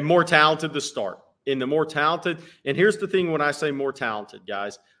 And more talented to start. And the more talented, and here's the thing when I say more talented,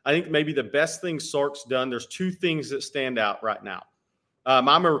 guys, I think maybe the best thing Sark's done, there's 2 things that stand out right now. I'm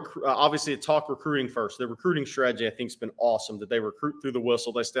obviously talk recruiting first. The recruiting strategy, I think, has been awesome that they recruit through the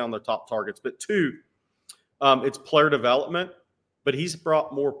whistle. They stay on their top targets. But 2, it's player development, but he's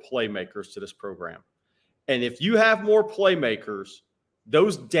brought more playmakers to this program. And if you have more playmakers,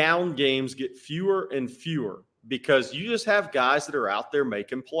 those down games get fewer and fewer because you just have guys that are out there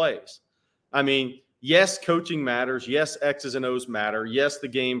making plays. I mean, yes, coaching matters. Yes, X's and O's matter. Yes, the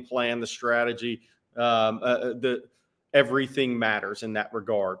game plan, the strategy, everything matters in that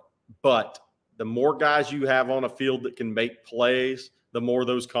regard. But the more guys you have on a field that can make plays, the more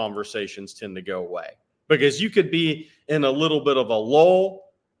those conversations tend to go away. Because you could be in a little bit of a lull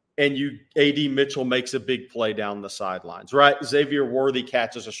and A.D. Mitchell makes a big play down the sidelines, right? Xavier Worthy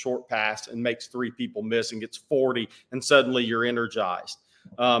catches a short pass and makes 3 people miss and gets 40, and suddenly you're energized.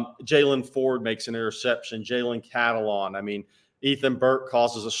 Jalen Ford makes an interception. Jalen Catalon. I mean, Ethan Burke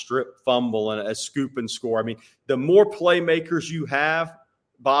causes a strip fumble and a scoop and score. I mean, the more playmakers you have,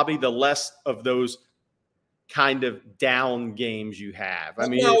 Bobby, the less of those kind of down games you have. I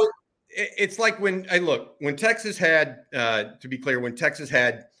mean, it's like when Texas had, to be clear, when Texas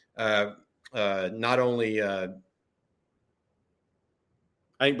had not only I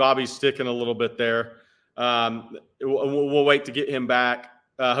think Bobby's sticking a little bit there. We'll wait to get him back.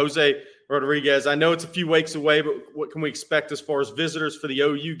 Jose Rodriguez, I know it's a few weeks away, but what can we expect as far as visitors for the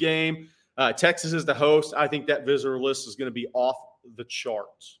OU game? Texas is the host. I think that visitor list is going to be off the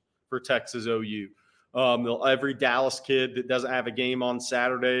charts for Texas OU. Every Dallas kid that doesn't have a game on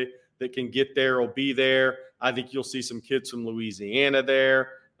Saturday that can get there will be there. I think you'll see some kids from Louisiana there.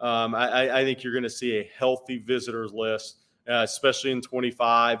 I think you're going to see a healthy visitors list, especially in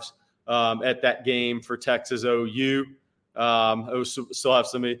 25s at that game for Texas OU. Still have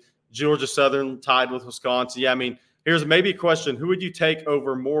some Georgia Southern tied with Wisconsin. Yeah, I mean, here's maybe a question. Who would you take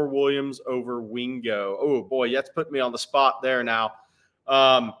over Moore Williams over Wingo? Oh, boy, that's put me on the spot there now.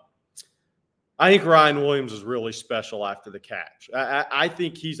 I think Ryan Williams is really special after the catch. I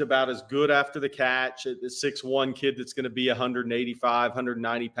think he's about as good after the catch, the 6'1" kid that's going to be 185,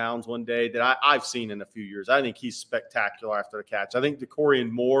 190 pounds one day that I've seen in a few years. I think he's spectacular after the catch. I think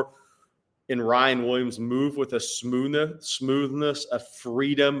DeCorian Moore and Ryan Williams move with a smoothness, a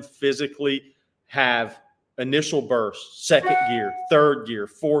freedom, physically have initial burst, second gear, third gear,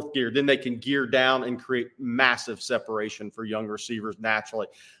 fourth gear. Then they can gear down and create massive separation for young receivers naturally.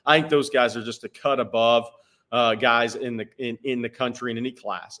 I think those guys are just a cut above guys in the country in any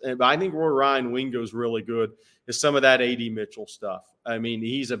class. And I think where Ryan Wingo's really good is some of that A.D. Mitchell stuff. I mean,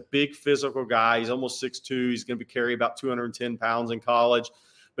 he's a big physical guy. He's almost 6'2". He's going to carry about 210 pounds in college,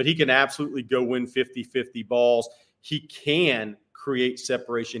 but he can absolutely go win 50-50 balls. He can create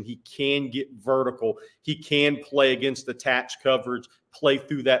separation. He can get vertical. He can play against attached coverage, play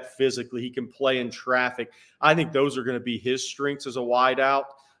through that physically. He can play in traffic. I think those are going to be his strengths as a wideout.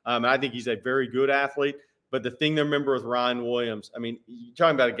 I think he's a very good athlete. But the thing to remember with Ryan Williams, I mean, you're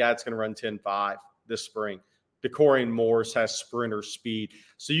talking about a guy that's going to run 10.5 this spring. DeCorian Morris has sprinter speed.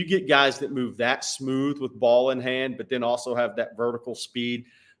 So you get guys that move that smooth with ball in hand, but then also have that vertical speed.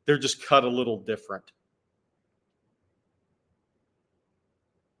 They're just cut a little different.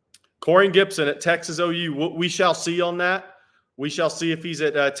 Corian Gibson at Texas OU. We shall see on that. We shall see if he's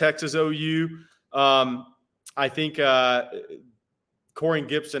at Texas OU. I think Corian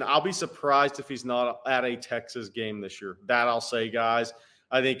Gibson, I'll be surprised if he's not at a Texas game this year. That I'll say, guys.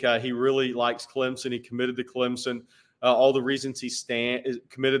 I think he really likes Clemson. He committed to Clemson. All the reasons he is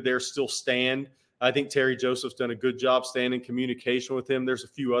committed there still stand. I think Terry Joseph's done a good job staying in communication with him. There's a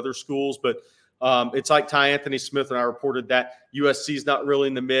few other schools, but it's like Ty Anthony Smith and I reported that USC's not really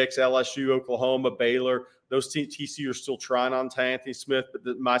in the mix. LSU, Oklahoma, Baylor, those TCU are still trying on Ty Anthony Smith,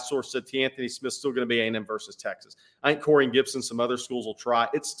 but my source said Ty Anthony Smith's still going to be A&M versus Texas. I think Corian Gibson, some other schools will try.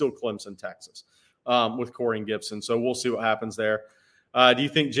 It's still Clemson, Texas with Corian Gibson, so we'll see what happens there. Do you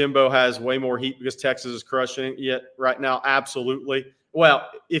think Jimbo has way more heat because Texas is crushing it right now? Absolutely. Well,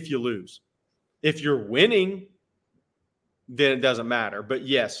 if you lose. If you're winning, then it doesn't matter. But,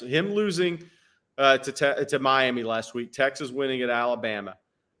 yes, him losing to Miami last week, Texas winning at Alabama.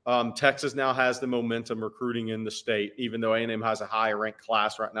 Texas now has the momentum recruiting in the state, even though A&M has a higher-ranked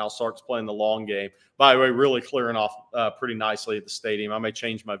class right now. Sark's playing the long game. By the way, really clearing off pretty nicely at the stadium. I may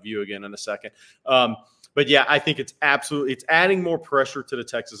change my view again in a second. But, yeah, I think it's adding more pressure to the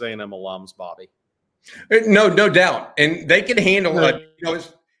Texas A&M alums, Bobby. No doubt. And they can handle it.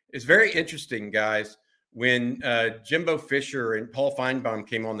 It's very interesting, guys, when Jimbo Fisher and Paul Feinbaum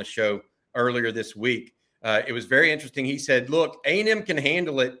came on the show earlier this week. It was very interesting. He said, look, A&M can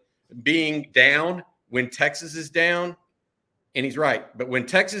handle it being down when Texas is down. And he's right. But when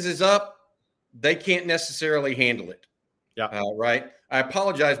Texas is up, they can't necessarily handle it. Yeah. Right. I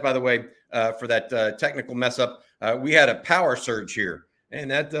apologize, by the way, for that technical mess up. We had a power surge here, and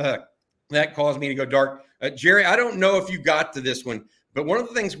that caused me to go dark. Jerry, I don't know if you got to this one, but one of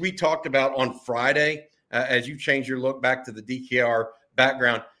the things we talked about on Friday, as you change your look back to the DKR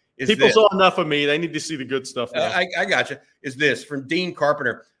background, is people saw enough of me. They need to see the good stuff now. I got you. Is this from Dean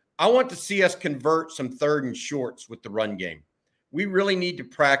Carpenter? I want to see us convert some third and shorts with the run game. We really need to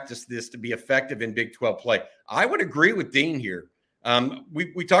practice this to be effective in Big 12 play. I would agree with Dean here.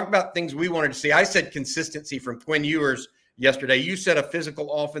 We talked about things we wanted to see. I said consistency from Quinn Ewers yesterday. You said a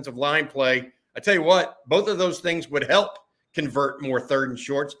physical offensive line play. I tell you what, both of those things would help convert more third and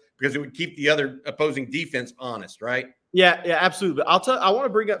shorts because it would keep the other opposing defense honest, right? Yeah, absolutely. I want to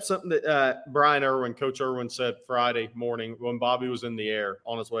bring up something that Coach Irwin said Friday morning when Bobby was in the air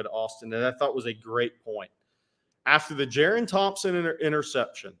on his way to Austin, and I thought was a great point. After the Jaron Thompson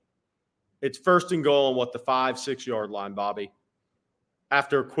interception, it's first and goal on the 5-6 yard line, Bobby.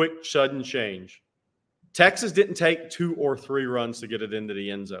 After a quick sudden change, Texas didn't take 2 or 3 runs to get it into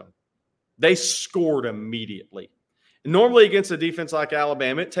the end zone. They scored immediately. And normally against a defense like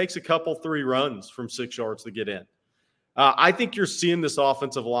Alabama, it takes a couple 3 runs from 6 yards to get in. I think you're seeing this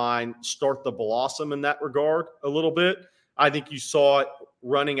offensive line start to blossom in that regard a little bit. I think you saw it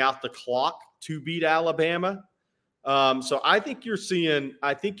running out the clock to beat Alabama. So I think you're seeing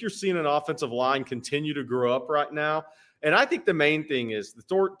an offensive line continue to grow up right now. And I think the main thing is the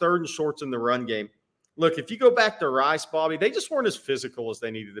third and shorts in the run game. Look, if you go back to Rice, Bobby, they just weren't as physical as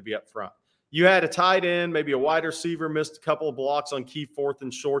they needed to be up front. You had a tight end, maybe a wide receiver, missed a couple of blocks on key fourth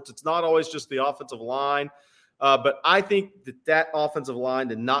and shorts. It's not always just the offensive line. But I think that offensive line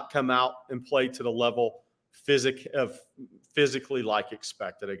did not come out and play to the level physically like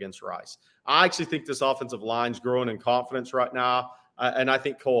expected against Rice. I actually think this offensive line's growing in confidence right now. And I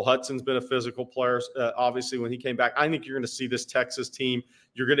think Cole Hudson's been a physical player, obviously, when he came back. I think you're going to see this Texas team.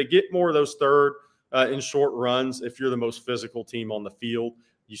 You're going to get more of those third and short runs if you're the most physical team on the field.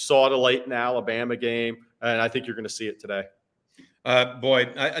 You saw it late in the Alabama game, and I think you're going to see it today.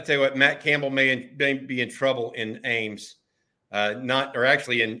 Boy, I tell you what, Matt Campbell may be in trouble in Ames.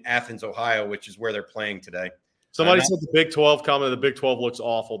 actually in Athens, Ohio, which is where they're playing today. Somebody said the Big 12 comment. The Big 12 looks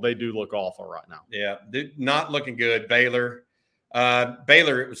awful. They do look awful right now. Yeah, not looking good. Baylor,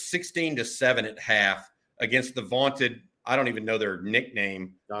 it was 16-7 at half against the vaunted, I don't even know their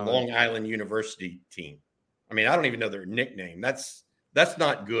nickname, Long Island University team. I mean, I don't even know their nickname. That's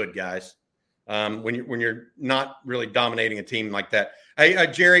not good, guys. When you're not really dominating a team like that. Hey,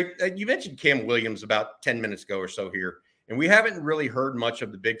 Jerry, you mentioned Cam Williams about 10 minutes ago or so here, and we haven't really heard much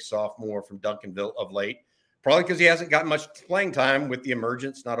of the big sophomore from Duncanville of late. Probably because he hasn't gotten much playing time with the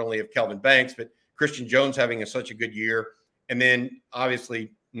emergence, not only of Kelvin Banks, but Christian Jones having such a good year. And then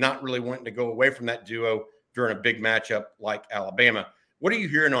obviously not really wanting to go away from that duo during a big matchup like Alabama. What are you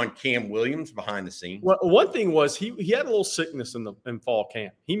hearing on Cam Williams behind the scenes? Well, one thing was he had a little sickness in fall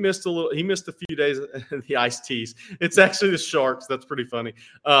camp. He missed a few days of the iced teas. It's actually the Sharks. That's pretty funny.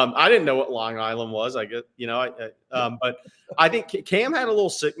 I didn't know what Long Island was. I guess but I think Cam had a little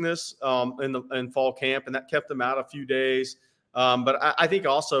sickness in fall camp, and that kept him out a few days. But I think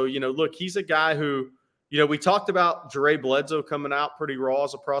also, look, he's a guy who, we talked about Jere Bledsoe coming out pretty raw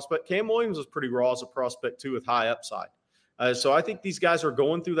as a prospect. Cam Williams was pretty raw as a prospect too, with high upside. So I think these guys are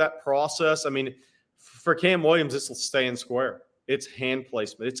going through that process. I mean, for Cam Williams, it's staying square. It's hand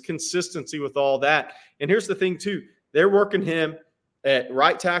placement. It's consistency with all that. And here's the thing, too. They're working him at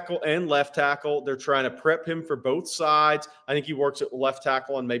right tackle and left tackle. They're trying to prep him for both sides. I think he works at left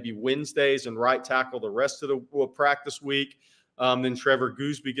tackle on maybe Wednesdays and right tackle the rest of the practice week. Then Trevor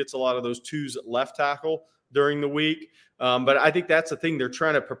Gooseby gets a lot of those twos at left tackle during the week. But I think that's the thing. They're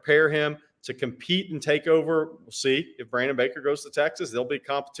trying to prepare him to compete and take over. We'll see if Brandon Baker goes to Texas. There'll be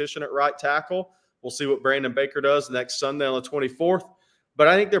competition at right tackle. We'll see what Brandon Baker does next Sunday on the 24th. But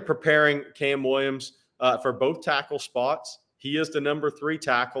I think they're preparing Cam Williams for both tackle spots. He is the number 3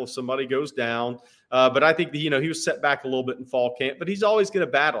 tackle if somebody goes down. But I think, he was set back a little bit in fall camp. But he's always going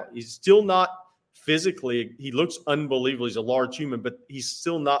to battle. He's still not physically – he looks unbelievable. He's a large human, but he's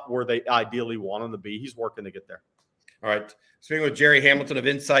still not where they ideally want him to be. He's working to get there. All right. Speaking with Jerry Hamilton of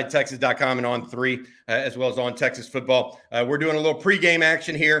InsideTexas.com and On3, as well as On Texas Football. We're doing a little pregame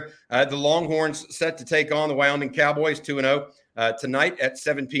action here. The Longhorns set to take on the Wyoming Cowboys 2-0 tonight at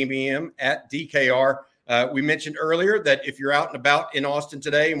 7 p.m. at DKR. We mentioned earlier that if you're out and about in Austin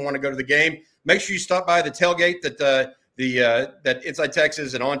today and want to go to the game, make sure you stop by the tailgate that Inside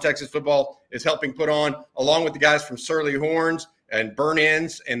Texas and On Texas Football is helping put on, along with the guys from Surly Horns and Burn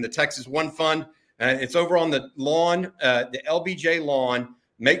Ends and the Texas One Fund. It's over on the lawn, the LBJ lawn.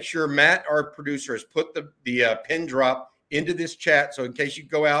 Make sure Matt, our producer, has put the pin drop into this chat. So in case you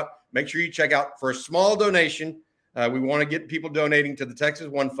go out, make sure you check out for a small donation. We want to get people donating to the Texas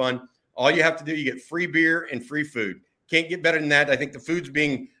One Fund. All you have to do, you get free beer and free food. Can't get better than that. I think the food's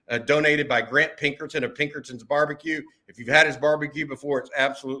being donated by Grant Pinkerton of Pinkerton's Barbecue. If you've had his barbecue before, it's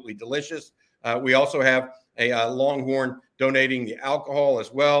absolutely delicious. We also have a Longhorn donating the alcohol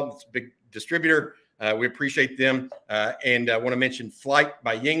as well. It's a big distributor. We appreciate them. And I want to mention Flight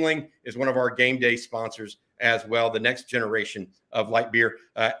by Yingling is one of our game day sponsors as well, the next generation of light beer.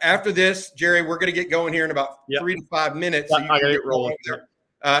 After this, Jerry, we're going to get going here in about 3 to 5 minutes. So you can get rolling there.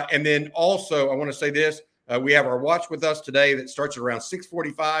 And then also, I want to say this. We have our watch with us today that starts at around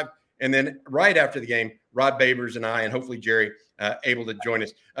 6:45. And then right after the game, Rod Babers and I, and hopefully Jerry, able to join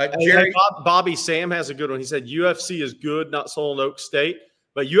us. Jerry, Bobby Sam has a good one. He said UFC is good, not Solon Oak State.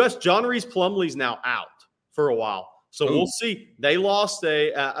 But John Reese Plumlee's now out for a while. So we'll see. They lost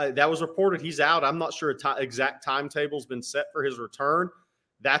that was reported. He's out. I'm not sure exact timetable's been set for his return.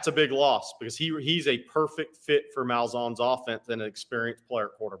 That's a big loss because he's a perfect fit for Malzahn's offense and an experienced player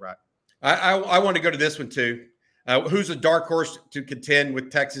at quarterback. I want to go to this one too. Who's a dark horse to contend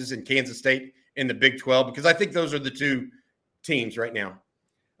with Texas and Kansas State in the Big 12? Because I think those are the two teams right now.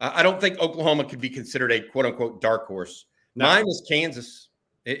 I don't think Oklahoma could be considered a quote-unquote dark horse. No. Mine is Kansas.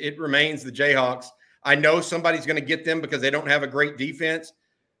 It remains the Jayhawks. I know somebody's going to get them because they don't have a great defense,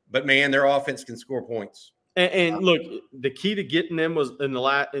 but, man, their offense can score points. And look, the key to getting them was in the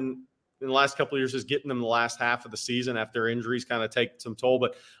last couple of years is getting them the last half of the season after injuries kind of take some toll.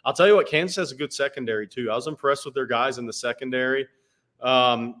 But I'll tell you what, Kansas has a good secondary too. I was impressed with their guys in the secondary.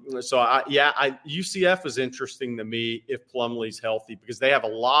 UCF is interesting to me if Plumlee's healthy because they have a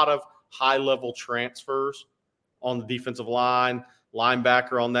lot of high-level transfers on the defensive line,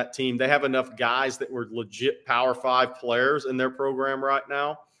 linebacker on that team. They have enough guys that were legit Power 5 players in their program right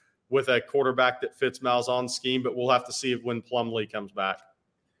now with a quarterback that fits Malzahn's scheme, but we'll have to see when Plumlee comes back.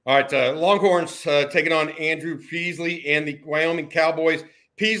 All right, Longhorns taking on Andrew Peasley and the Wyoming Cowboys.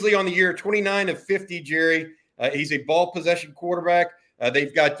 Peasley on the year, 29 of 50, Jerry. He's a ball possession quarterback.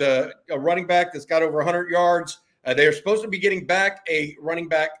 They've got a running back that's got over 100 yards. They're supposed to be getting back a running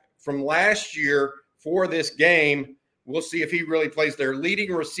back from last year for this game. We'll see if he really plays. Their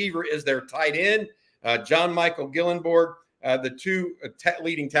leading receiver is their tight end, John Michael Gillenborg. The two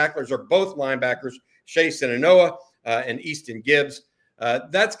leading tacklers are both linebackers, Shea Sinanoa and Easton Gibbs.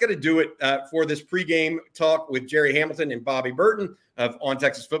 That's going to do it for this pregame talk with Jerry Hamilton and Bobby Burton of On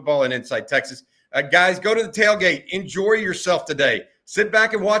Texas Football and Inside Texas. Guys, go to the tailgate. Enjoy yourself today. Sit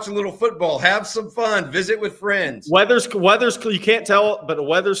back and watch a little football. Have some fun. Visit with friends. Weather's you can't tell, but the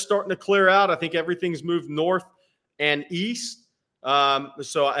weather's starting to clear out. I think everything's moved north and east.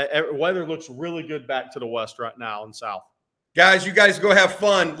 Weather looks really good back to the west right now and south. Guys, you guys go have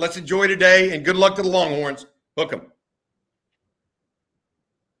fun. Let's enjoy today, and good luck to the Longhorns. Hook 'em.